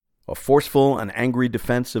A forceful and angry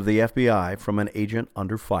defense of the FBI from an agent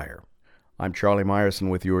under fire. I'm Charlie Meyerson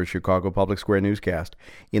with your Chicago Public Square newscast.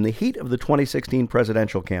 In the heat of the 2016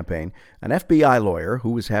 presidential campaign, an FBI lawyer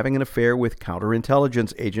who was having an affair with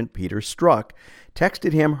counterintelligence agent Peter Strzok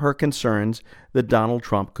texted him her concerns that Donald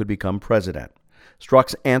Trump could become president.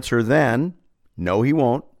 Strzok's answer then, "No, he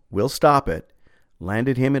won't. We'll stop it,"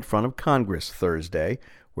 landed him in front of Congress Thursday,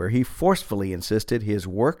 where he forcefully insisted his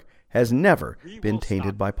work has never been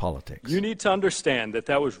tainted by politics. You need to understand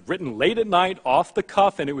that was written late at night, off the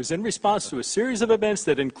cuff, and it was in response to a series of events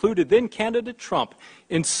that included then-candidate Trump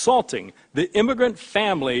insulting the immigrant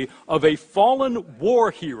family of a fallen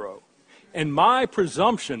war hero. And my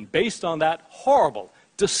presumption, based on that horrible,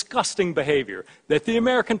 disgusting behavior, that the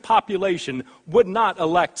American population would not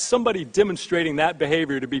elect somebody demonstrating that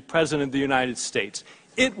behavior to be president of the United States.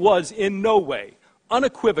 It was in no way,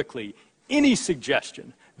 unequivocally, any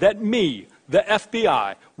suggestion that me, the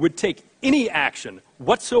FBI, would take any action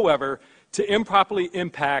whatsoever to improperly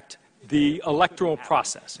impact the electoral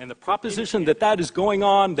process. And the proposition that that is going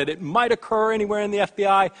on, that it might occur anywhere in the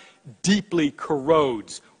FBI, deeply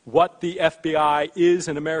corrodes what the FBI is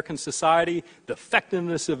in American society, the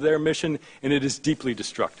effectiveness of their mission, and it is deeply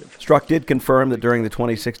destructive. Strzok did confirm that during the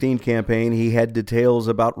 2016 campaign, he had details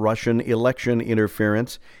about Russian election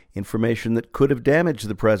interference, information that could have damaged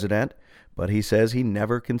the president, but he says he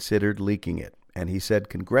never considered leaking it. And he said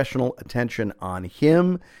congressional attention on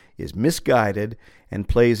him is misguided and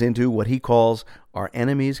plays into what he calls our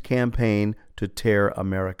enemy's campaign to tear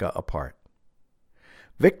America apart.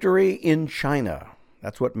 Victory in China.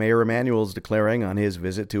 That's what Mayor Emanuel is declaring on his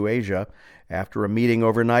visit to Asia after a meeting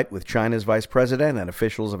overnight with China's vice president and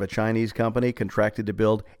officials of a Chinese company contracted to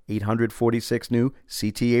build 846 new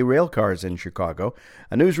CTA rail cars in Chicago.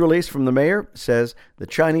 A news release from the mayor says the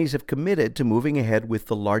Chinese have committed to moving ahead with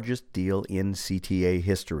the largest deal in CTA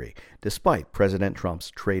history, despite President Trump's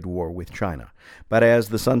trade war with China. But as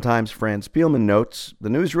the Sun-Times' Fran Spielman notes, the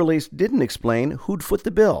news release didn't explain who'd foot the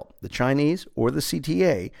bill, the Chinese or the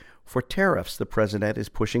CTA, for tariffs the president is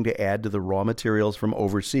pushing to add to the raw materials from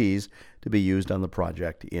overseas to be used on the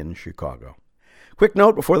project in Chicago. Quick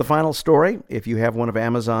note before the final story, if you have one of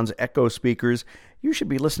Amazon's Echo speakers, you should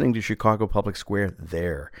be listening to Chicago Public Square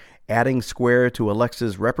there. Adding Square to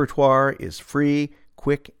Alexa's repertoire is free,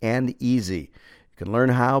 quick, and easy. You can learn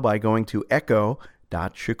how by going to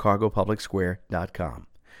echo.chicagopublicsquare.com.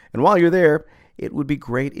 And while you're there, it would be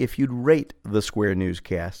great if you'd rate the Square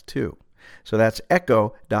newscast too. So that's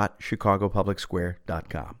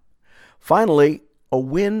echo.chicagopublicsquare.com. Finally, a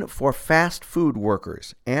win for fast food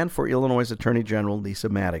workers and for Illinois Attorney General Lisa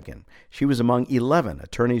Madigan. She was among 11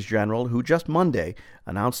 attorneys general who just Monday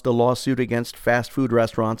announced a lawsuit against fast food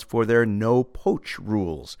restaurants for their no-poach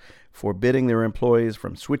rules, forbidding their employees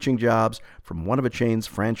from switching jobs from one of a chain's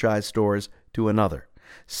franchise stores to another.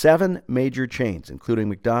 7 major chains, including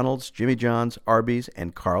McDonald's, Jimmy John's, Arby's,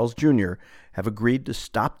 and Carl's Jr., have agreed to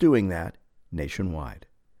stop doing that nationwide.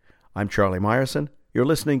 I'm Charlie Meyerson. You're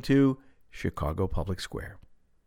listening to Chicago Public Square.